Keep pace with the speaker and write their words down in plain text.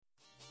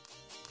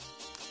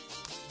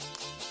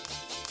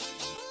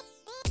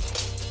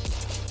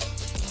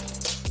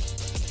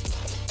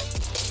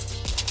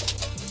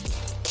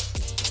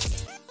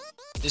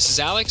This is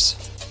Alex.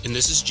 And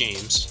this is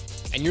James.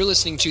 And you're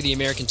listening to the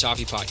American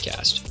Toffee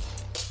Podcast.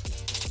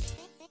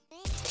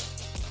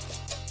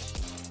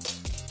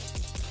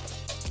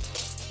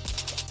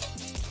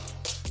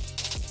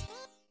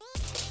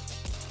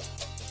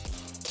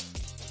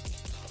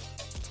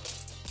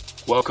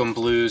 Welcome,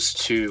 Blues,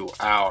 to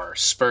our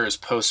Spurs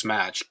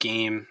post-match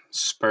game.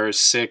 Spurs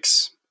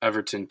 6,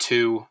 Everton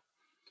 2.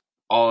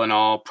 All in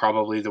all,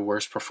 probably the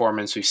worst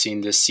performance we've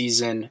seen this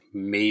season,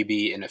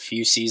 maybe in a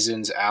few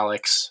seasons.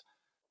 Alex,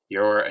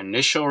 your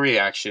initial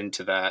reaction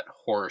to that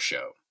horror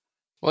show?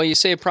 Well, you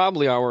say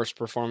probably our worst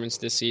performance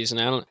this season.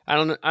 I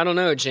don't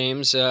know,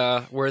 James.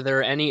 Were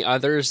there any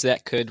others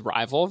that could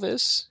rival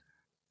this?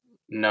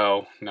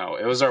 No.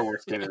 It was our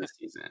worst game of the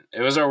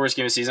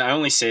season. I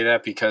only say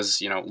that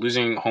because,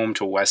 losing home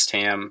to West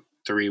Ham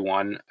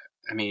 3-1,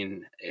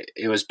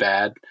 it was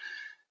bad.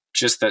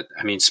 Just that,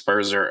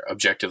 Spurs are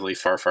objectively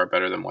far, far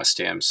better than West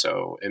Ham,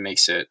 so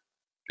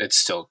it's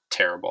still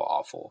terrible,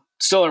 awful.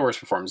 Still our worst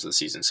performance of the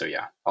season, so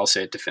yeah, I'll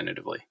say it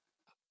definitively.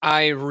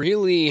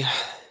 To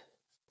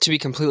be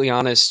completely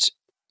honest,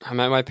 I'm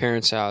at my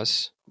parents'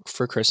 house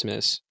for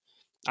Christmas.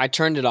 I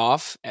turned it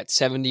off at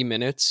 70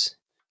 minutes.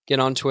 Get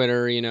on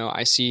Twitter,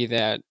 I see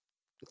that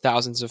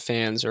thousands of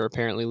fans are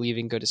apparently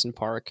leaving Goodison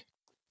Park.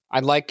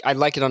 I'd like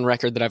it on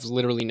record that I've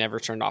literally never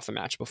turned off a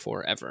match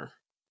before, ever.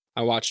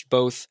 I watched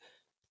both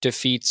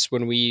defeats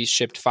when we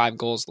shipped 5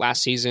 goals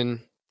last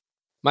season.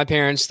 My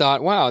parents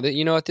thought, wow,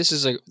 this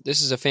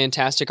is a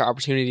fantastic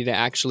opportunity to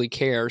actually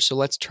care, so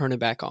let's turn it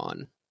back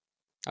on.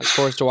 I was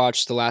forced to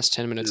watch the last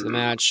 10 minutes of the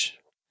match,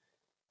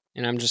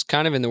 and I'm just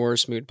kind of in the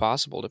worst mood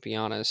possible, to be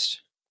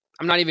honest.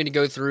 I'm not even to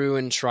go through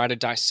and try to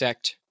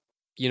dissect,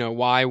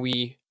 why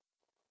we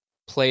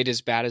played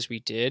as bad as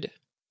we did.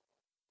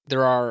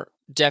 There are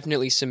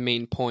definitely some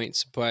main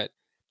points, but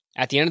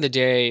at the end of the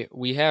day,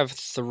 we have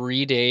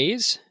 3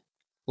 days,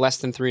 less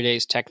than 3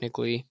 days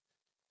technically,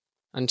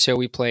 until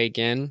we play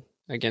again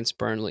against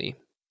Burnley.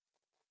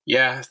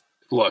 Yeah,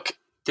 look,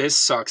 this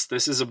sucks.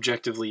 This is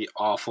objectively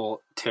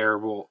awful,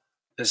 terrible.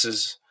 This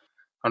is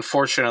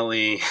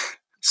unfortunately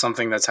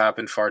something that's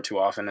happened far too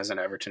often as an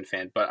Everton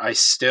fan, but I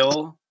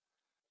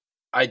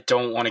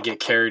don't want to get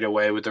carried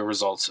away with the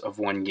results of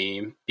one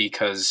game,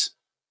 because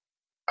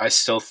I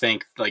still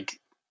think,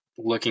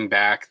 looking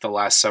back, the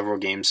last several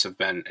games have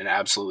been an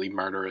absolutely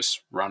murderous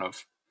run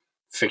of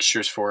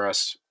fixtures for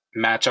us,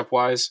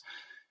 matchup-wise.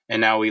 And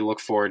now we look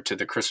forward to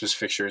the Christmas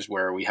fixtures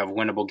where we have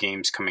winnable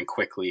games coming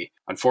quickly.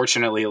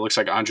 Unfortunately, it looks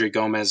like Andre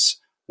Gomez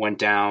went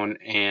down,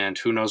 and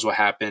who knows what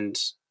happened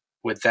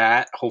with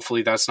that.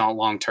 Hopefully that's not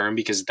long-term,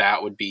 because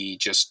that would be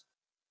just,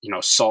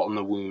 salt in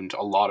the wound,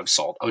 a lot of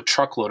salt, a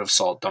truckload of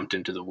salt dumped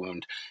into the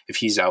wound if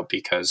he's out,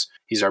 because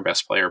he's our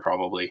best player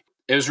probably.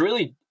 It was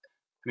really,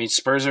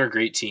 Spurs are a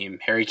great team.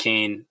 Harry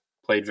Kane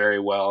played very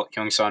well.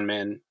 Heung-Son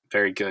Min,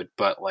 very good.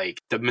 But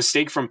the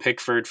mistake from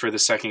Pickford for the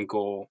second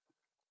goal,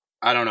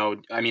 I don't know.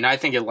 I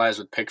think it lies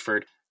with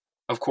Pickford.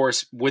 Of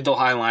course, with the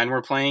high line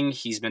we're playing,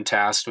 he's been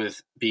tasked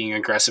with being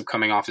aggressive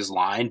coming off his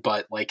line,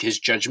 but his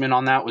judgment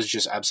on that was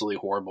just absolutely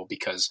horrible,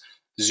 because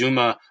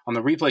Zuma, on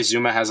the replay,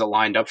 Zuma has it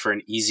lined up for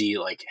an easy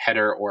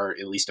header or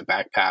at least a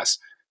back pass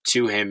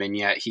to him, and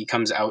yet he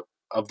comes out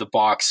of the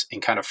box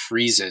and kind of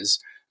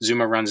freezes.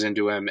 Zuma runs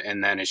into him,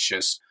 and then it's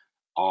just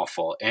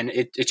awful. And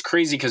it's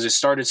crazy because it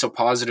started so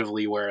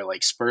positively where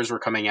Spurs were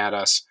coming at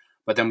us,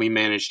 but then we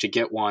managed to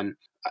get one.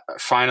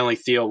 Finally,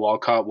 Theo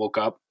Walcott woke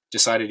up,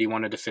 decided he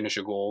wanted to finish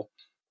a goal.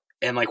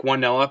 And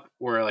 1-0 up,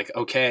 we're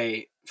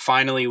okay,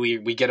 finally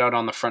we get out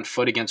on the front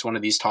foot against one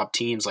of these top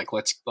teams.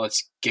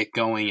 Let's get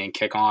going and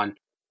kick on.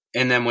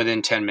 And then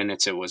within 10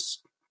 minutes,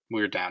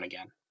 we were down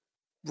again.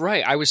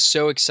 Right. I was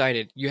so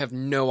excited. You have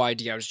no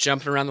idea. I was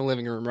jumping around the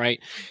living room, right?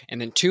 And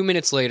then 2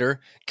 minutes later,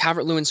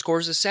 Calvert-Lewin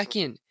scores a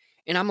second.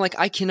 And I'm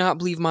I cannot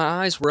believe my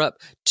eyes. We're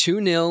up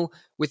 2-0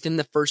 within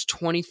the first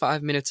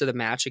 25 minutes of the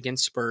match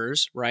against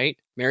Spurs, right?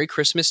 Merry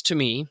Christmas to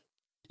me.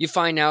 You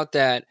find out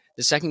that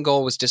the second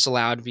goal was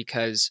disallowed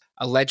because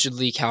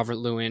allegedly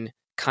Calvert-Lewin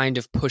kind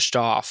of pushed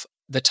off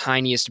the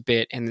tiniest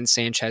bit, and then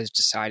Sanchez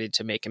decided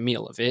to make a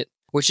meal of it,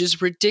 which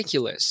is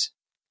ridiculous,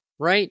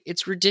 right?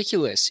 It's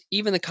ridiculous.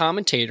 Even the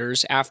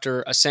commentators,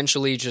 after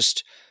essentially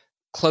just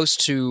close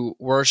to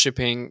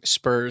worshiping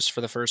Spurs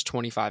for the first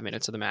 25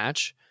 minutes of the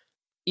match,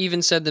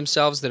 even said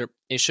themselves that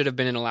it should have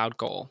been an allowed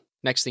goal.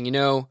 Next thing you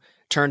know,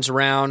 turns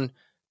around,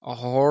 a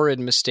horrid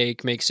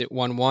mistake makes it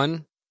 1-1.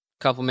 A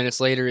couple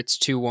minutes later, it's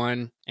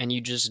 2-1, and you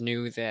just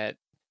knew that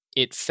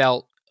it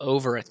felt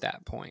over at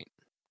that point.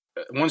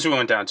 Once we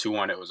went down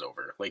 2-1, it was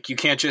over. You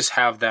can't just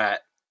have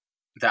that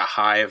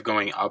high of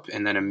going up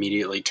and then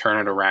immediately turn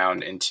it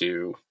around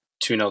into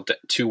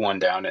 2-1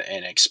 down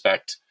and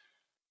expect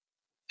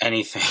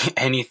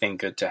anything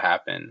good to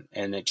happen.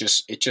 And it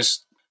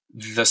just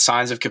the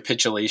signs of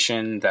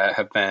capitulation that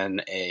have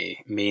been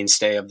a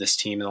mainstay of this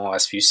team in the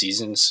last few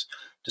seasons,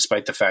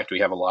 despite the fact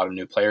we have a lot of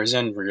new players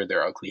in, reared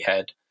their ugly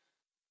head.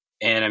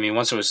 And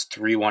once it was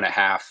 3-1 at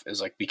half, it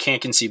was we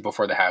can't concede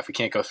before the half. We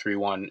can't go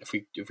 3-1.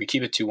 If we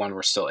keep it 2-1,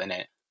 we're still in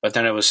it. But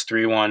then it was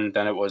 3-1,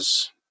 then it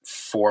was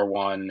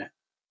 4-1,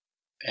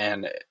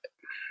 and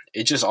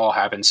it just all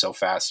happened so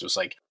fast. It was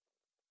like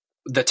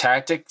the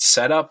tactic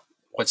setup,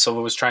 what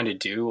Silva was trying to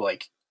do,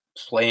 like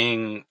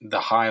playing the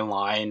high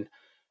line.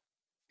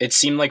 It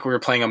seemed like we were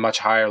playing a much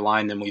higher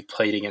line than we've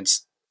played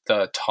against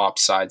the top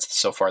sides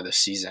so far this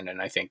season,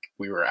 and I think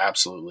we were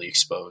absolutely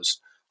exposed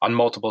on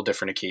multiple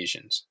different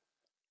occasions.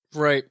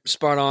 Right,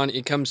 spot on.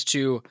 It comes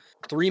to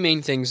three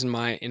main things in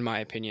my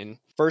opinion.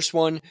 First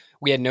one,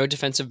 we had no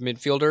defensive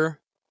midfielder.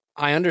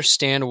 I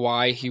understand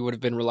why he would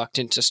have been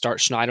reluctant to start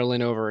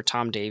Schneiderlin over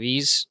Tom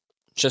Davies,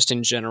 just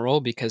in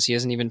general, because he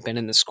hasn't even been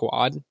in the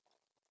squad.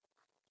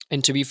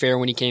 And to be fair,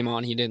 when he came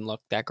on, he didn't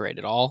look that great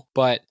at all.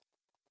 But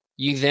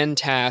you then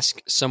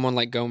task someone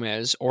like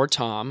Gomez or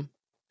Tom,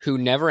 who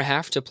never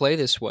have to play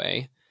this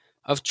way,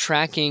 of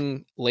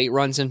tracking late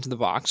runs into the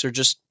box or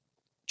just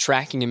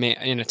tracking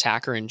an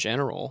attacker in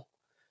general,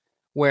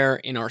 where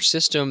in our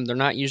system, they're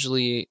not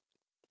usually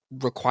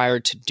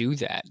required to do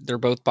that. They're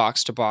both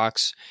box to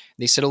box.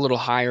 They sit a little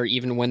higher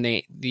even when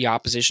the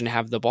opposition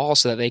have the ball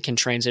so that they can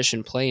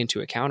transition play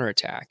into a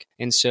counterattack.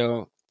 And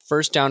so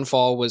first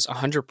downfall was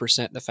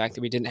 100% the fact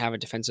that we didn't have a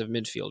defensive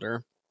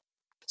midfielder.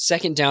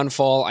 Second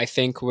downfall, I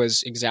think,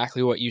 was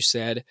exactly what you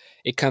said.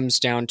 It comes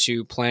down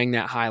to playing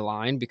that high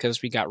line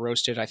because we got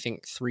roasted, I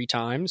think, 3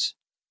 times,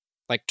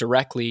 like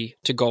directly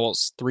to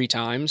goals 3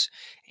 times.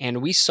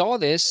 And we saw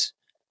this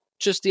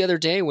just the other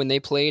day when they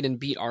played and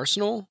beat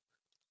Arsenal.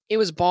 It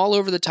was ball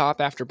over the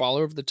top after ball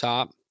over the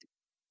top,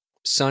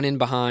 Son in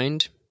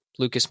behind,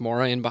 Lucas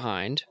Moura in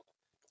behind,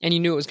 and you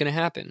knew it was going to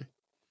happen.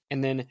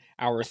 And then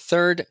our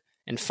third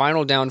and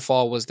final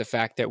downfall was the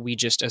fact that we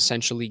just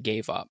essentially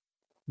gave up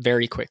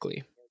very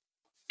quickly.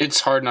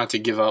 It's hard not to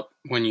give up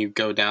when you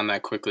go down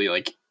that quickly.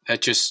 Like,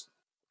 that just,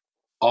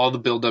 all the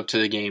build up to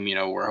the game,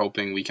 we're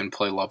hoping we can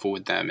play level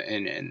with them.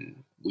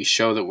 And we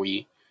show that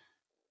we,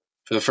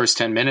 for the first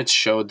 10 minutes,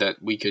 showed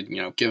that we could,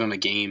 give them a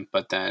game,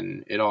 but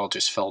then it all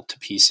just fell to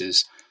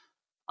pieces.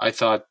 I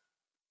thought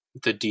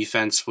the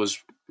defense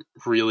was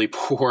really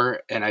poor,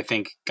 and I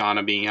think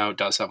Ghana being out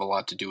does have a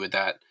lot to do with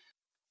that.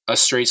 A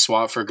straight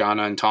swap for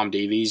Ghana and Tom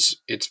Davies,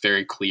 it's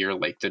very clear,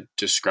 like the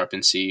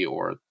discrepancy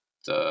or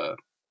the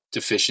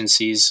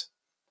deficiencies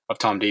of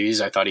Tom Davies.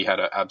 I thought he had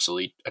an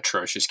absolutely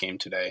atrocious game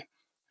today,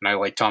 and I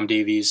like Tom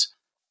Davies.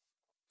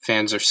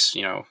 Fans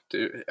are,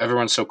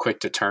 everyone's so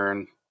quick to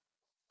turn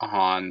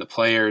on the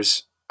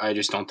players. I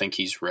just don't think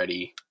he's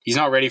ready. He's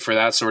not ready for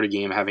that sort of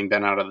game, having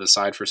been out of the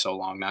side for so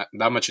long.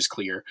 That much is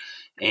clear.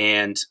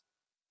 And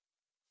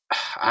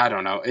I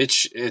don't know.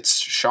 It's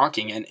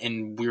shocking.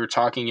 And we were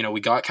talking,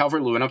 we got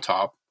Calvert-Lewin up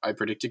top. I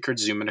predicted Kurt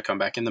Zouma to come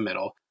back in the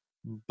middle.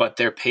 But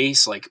their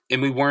pace,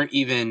 and we weren't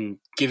even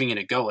giving it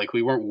a go. Like,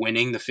 we weren't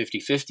winning the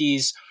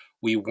 50-50s.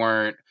 We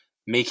weren't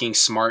making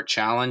smart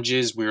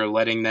challenges. We were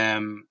letting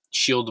them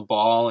shield the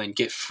ball and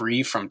get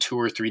free from 2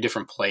 or 3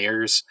 different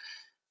players.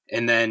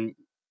 And then,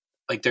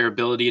 their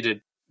ability to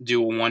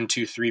do a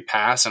 1-2-3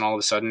 pass, and all of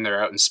a sudden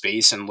they're out in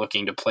space and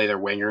looking to play their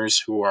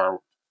wingers who are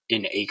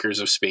in acres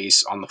of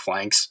space on the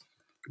flanks.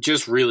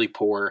 Just really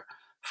poor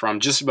from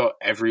just about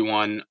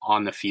everyone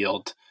on the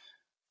field.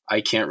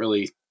 I can't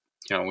really,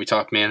 we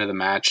talk man of the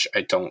match.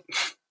 I don't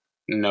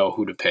know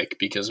who to pick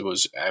because it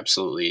was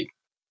absolutely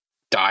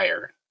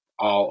dire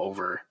all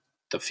over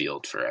the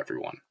field for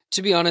everyone.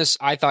 To be honest,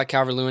 I thought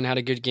Calvert-Lewin had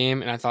a good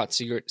game, and I thought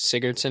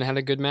Sigurdsson had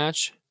a good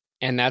match.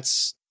 And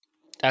that's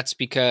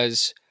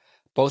because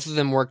both of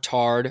them worked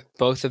hard.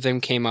 Both of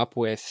them came up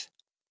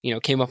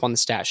on the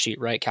stat sheet,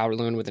 right?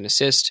 Calvert-Lewin with an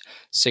assist,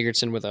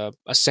 Sigurdsson with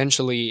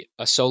essentially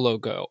a solo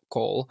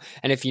goal.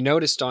 And if you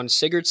noticed on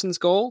Sigurdsson's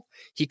goal,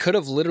 he could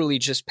have literally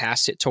just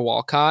passed it to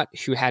Walcott,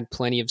 who had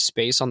plenty of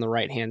space on the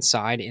right-hand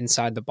side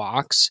inside the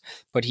box,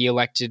 but he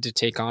elected to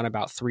take on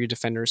about 3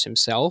 defenders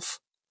himself.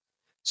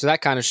 So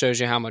that kind of shows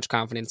you how much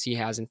confidence he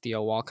has in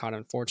Theo Walcott,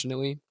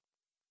 unfortunately.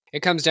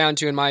 It comes down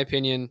to, in my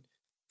opinion,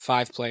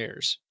 5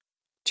 players.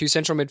 2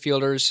 central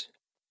midfielders,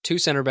 2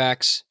 center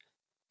backs,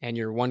 and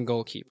your 1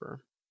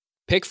 goalkeeper.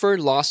 Pickford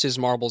lost his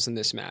marbles in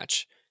this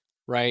match,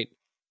 right?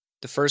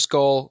 The first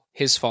goal,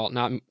 his fault,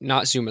 not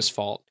Zouma's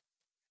fault.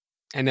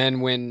 And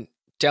then when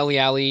Dele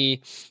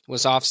Alli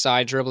was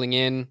offside dribbling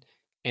in,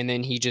 and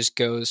then he just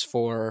goes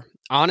for,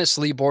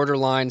 honestly,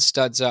 borderline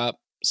studs up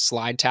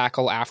slide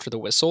tackle after the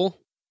whistle,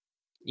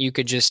 you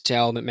could just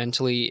tell that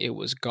mentally it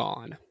was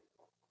gone.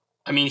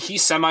 I mean, he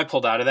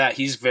semi-pulled out of that.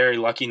 He's very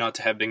lucky not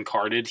to have been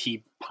carded.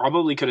 He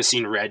probably could have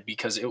seen red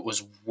because it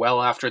was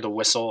well after the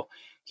whistle.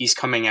 He's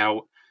coming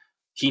out.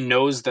 He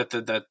knows that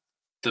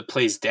the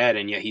play's dead,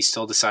 and yet he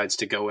still decides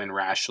to go in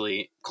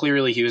rashly.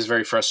 Clearly, he was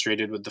very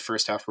frustrated with the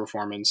first half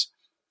performance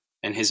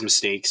and his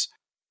mistakes.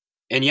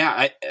 And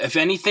yeah, if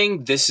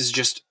anything, this is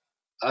just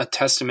a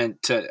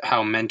testament to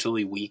how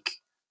mentally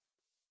weak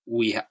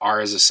we are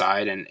as a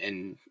side,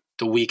 and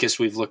the weakest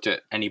we've looked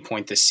at any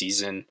point this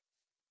season.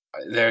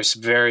 There's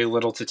very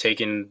little to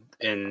take in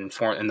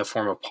the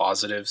form of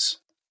positives.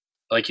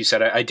 Like you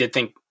said, I did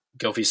think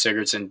Gylfi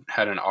Sigurdsson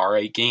had an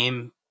alright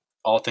game,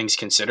 all things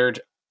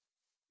considered.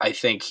 I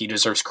think he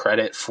deserves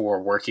credit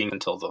for working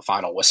until the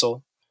final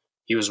whistle.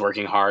 He was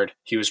working hard.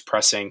 He was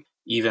pressing.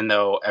 even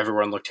though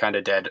everyone looked kind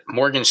of dead.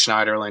 Morgan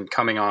Schneiderlin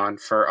coming on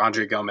for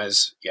Andre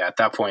Gomez. Yeah, at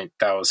that point,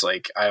 that was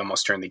like, I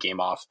almost turned the game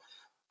off.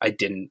 I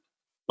didn't,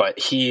 but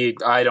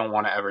I don't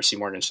want to ever see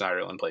Morgan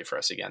Schneiderlin play for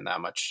us again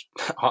that much.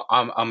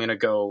 I'm going to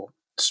go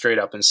straight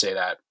up and say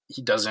that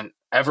he doesn't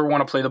ever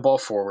want to play the ball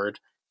forward.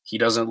 He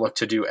doesn't look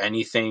to do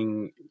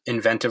anything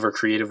inventive or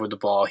creative with the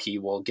ball. He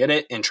will get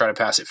it and try to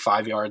pass it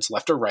 5 yards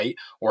left or right,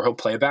 or he'll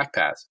play a back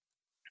pass.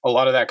 A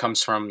lot of that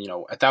comes from,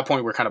 at that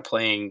point, we're kind of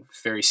playing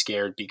very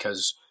scared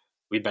because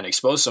we've been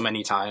exposed so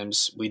many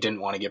times. We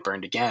didn't want to get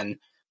burned again.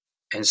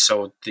 And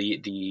so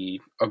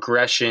the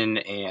aggression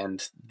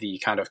and the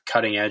kind of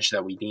cutting edge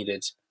that we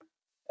needed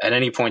at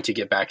any point to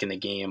get back in the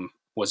game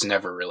was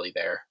never really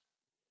there.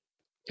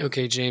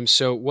 Okay, James.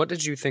 So what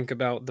did you think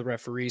about the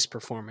referee's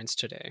performance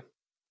today?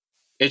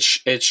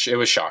 It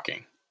was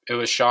shocking. It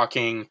was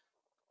shocking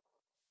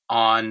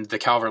on the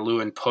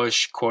Calvert-Lewin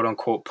push, quote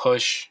unquote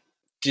push.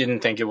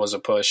 Didn't think it was a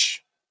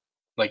push.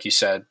 Like you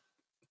said,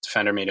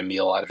 defender made a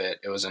meal out of it.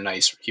 It was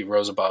he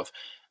rose above.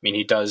 I mean,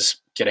 he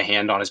does get a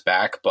hand on his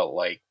back, but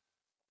like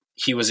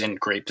he was in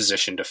great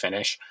position to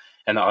finish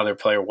and the other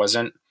player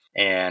wasn't.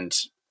 And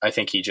I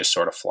think he just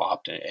sort of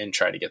flopped and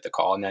tried to get the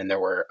call. And then there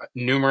were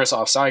numerous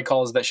offside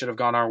calls that should have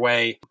gone our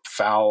way,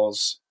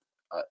 fouls,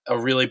 a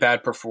really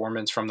bad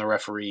performance from the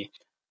referee.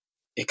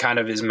 It kind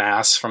of is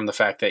masked from the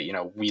fact that,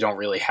 we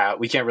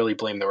can't really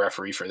blame the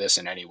referee for this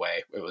in any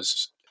way.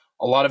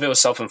 A lot of it was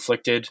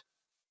self-inflicted.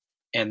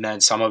 And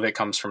then some of it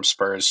comes from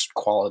Spurs'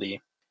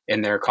 quality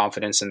and their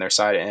confidence in their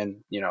side.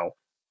 And,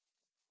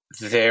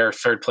 they're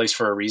third place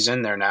for a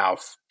reason. They're now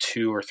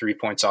 2 or 3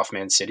 points off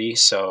Man City.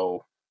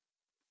 So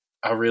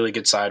a really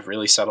good side,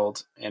 really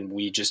settled. And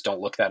we just don't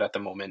look that at the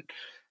moment.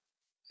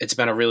 It's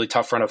been a really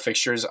tough run of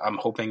fixtures. I'm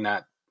hoping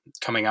that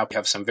coming up, we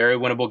have some very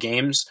winnable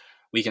games.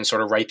 We can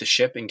sort of right the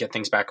ship and get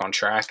things back on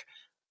track.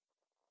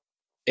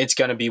 It's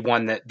going to be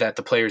one that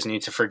the players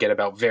need to forget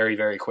about very,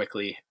 very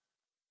quickly,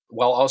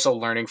 while also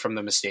learning from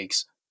the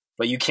mistakes.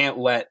 But you can't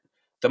let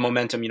the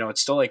momentum,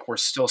 it's still like we're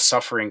still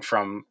suffering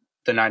from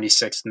the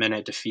 96th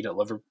minute defeat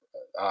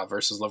at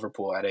versus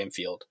Liverpool at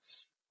Anfield.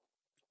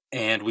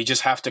 And we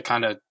just have to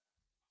kind of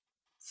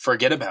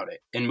forget about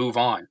it and move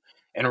on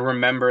and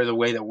remember the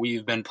way that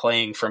we've been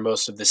playing for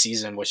most of the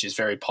season, which is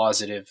very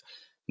positive,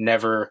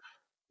 never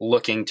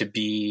looking to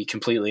be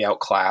completely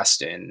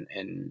outclassed.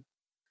 And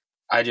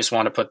I just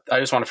want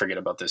to forget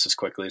about this as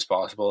quickly as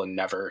possible and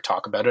never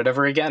talk about it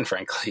ever again,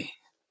 frankly.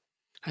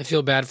 I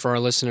feel bad for our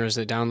listeners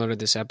that downloaded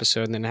this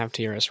episode and then have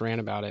to hear us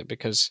rant about it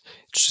because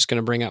it's just going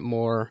to bring up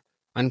more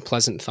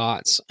unpleasant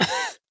thoughts.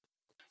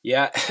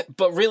 Yeah,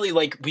 but really,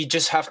 like, we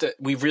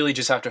really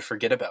just have to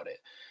forget about it.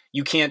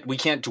 We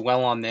can't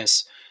dwell on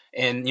this.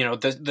 And,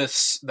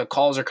 the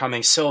calls are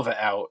coming, Silva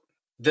out.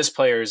 This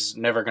player is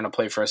never going to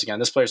play for us again.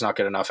 This player's not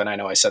good enough. And I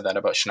know I said that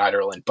about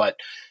Schneiderlin, but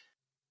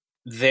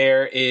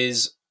there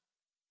is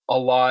a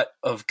lot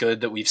of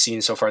good that we've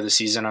seen so far this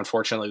season.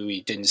 Unfortunately,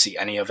 we didn't see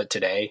any of it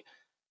today.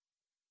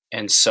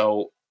 And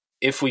so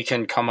if we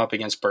can come up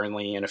against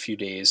Burnley in a few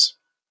days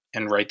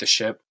and right the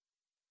ship,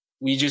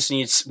 we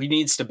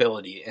need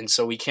stability. And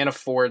so we can't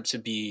afford to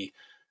be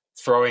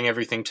throwing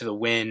everything to the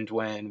wind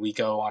when we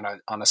go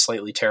on a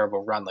slightly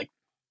terrible run. Like,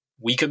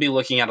 we could be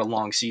looking at a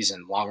long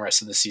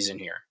rest of the season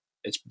here.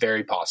 It's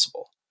very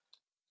possible.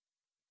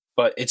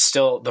 But it's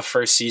still the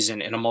first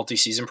season in a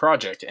multi-season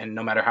project. And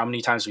no matter how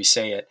many times we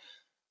say it,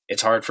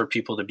 it's hard for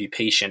people to be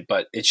patient,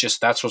 but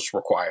that's what's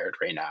required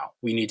right now.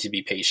 We need to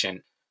be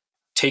patient.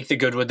 Take the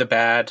good with the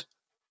bad.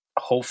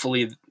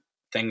 Hopefully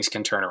things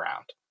can turn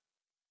around.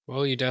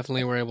 Well, you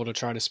definitely were able to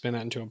try to spin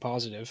that into a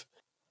positive.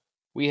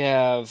 We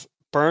have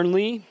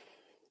Burnley,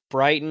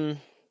 Brighton,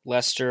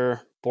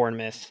 Leicester,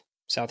 Bournemouth,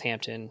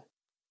 Southampton,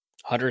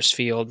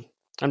 Huddersfield.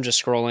 I'm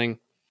just scrolling.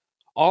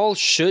 All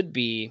should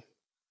be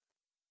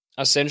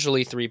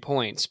essentially 3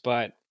 points,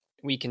 but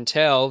we can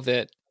tell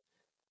that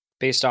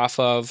based off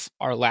of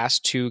our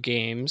last 2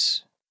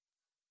 games,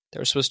 they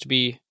were supposed to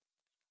be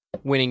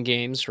winning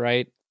games,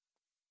 right?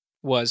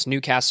 Was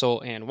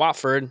Newcastle and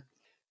Watford.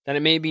 Then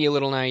it may be a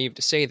little naive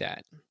to say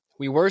that.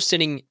 We were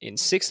sitting in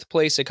 6th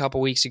place a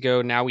couple weeks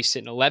ago. Now we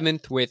sit in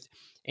 11th with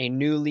a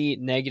newly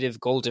negative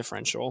goal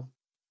differential.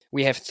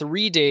 We have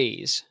 3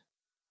 days,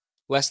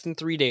 less than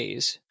 3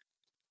 days,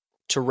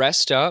 to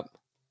rest up,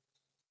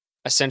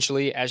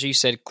 essentially, as you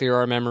said, clear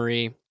our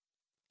memory,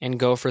 and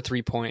go for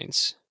 3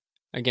 points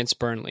against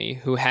Burnley,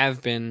 who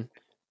have been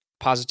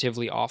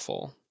positively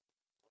awful.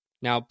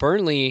 Now,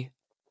 Burnley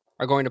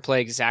are going to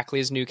play exactly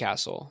as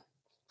Newcastle.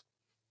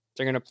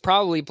 They're going to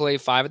probably play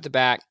 5 at the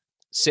back,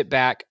 sit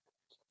back,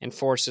 and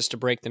force us to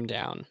break them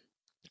down.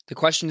 The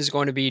question is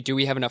going to be, do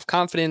we have enough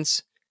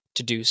confidence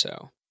to do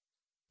so?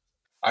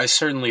 I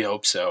certainly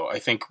hope so. I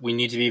think we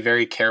need to be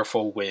very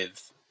careful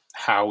with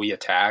how we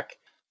attack.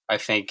 I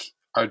think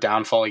our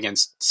downfall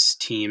against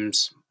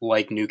teams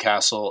like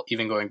Newcastle,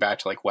 even going back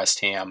to like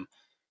West Ham,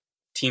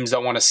 teams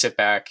that want to sit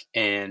back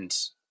and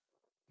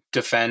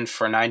defend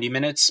for 90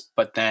 minutes,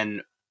 but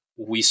then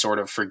we sort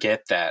of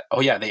forget that,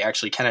 oh yeah, they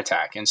actually can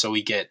attack. And so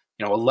we get,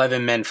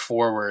 11 men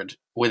forward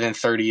within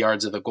 30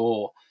 yards of the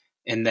goal.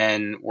 and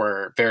then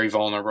we're very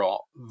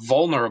vulnerable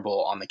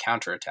on the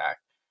counterattack.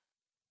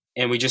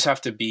 And we just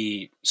have to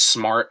be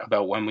smart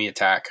about when we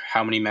attack,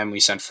 how many men we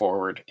send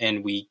forward,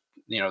 and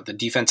the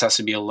defense has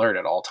to be alert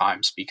at all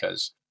times,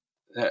 because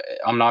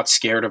I'm not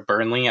scared of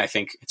Burnley. I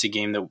think it's a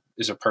game that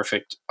is a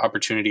perfect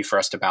opportunity for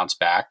us to bounce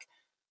back.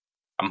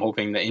 I'm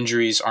hoping the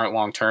injuries aren't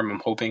long-term.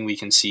 I'm hoping we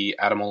can see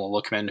Ademola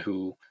Lookman,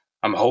 who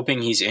I'm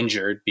hoping he's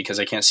injured, because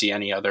I can't see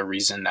any other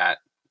reason that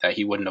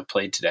he wouldn't have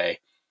played today.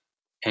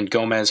 And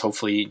Gomez,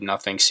 hopefully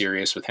nothing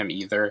serious with him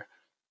either.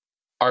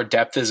 Our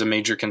depth is a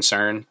major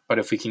concern, but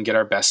if we can get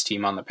our best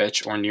team on the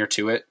pitch or near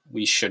to it,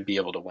 we should be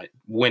able to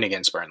win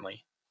against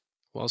Burnley.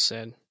 Well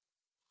said.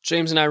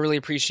 James and I really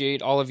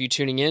appreciate all of you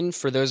tuning in.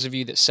 For those of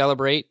you that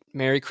celebrate,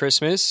 Merry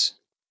Christmas.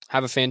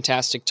 Have a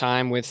fantastic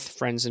time with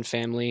friends and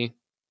family.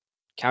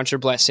 Count your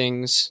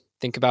blessings.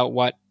 Think about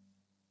what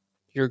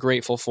you're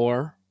grateful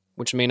for,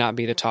 which may not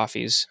be the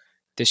toffees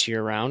this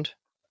year round.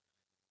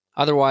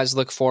 Otherwise,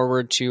 look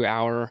forward to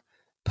our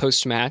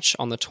post-match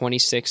on the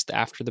 26th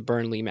after the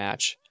Burnley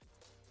match.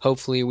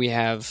 Hopefully we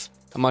have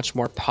a much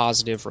more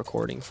positive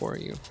recording for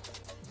you.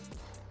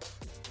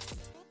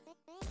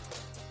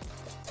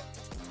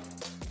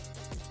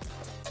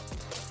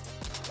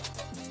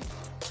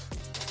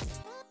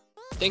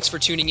 Thanks for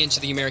tuning in to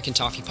the American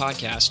Toffee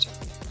Podcast.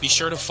 Be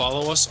sure to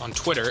follow us on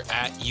Twitter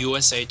at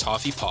USA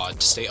Toffee Pod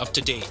to stay up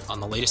to date on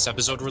the latest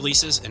episode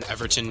releases and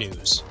Everton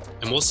news.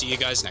 And we'll see you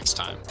guys next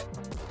time.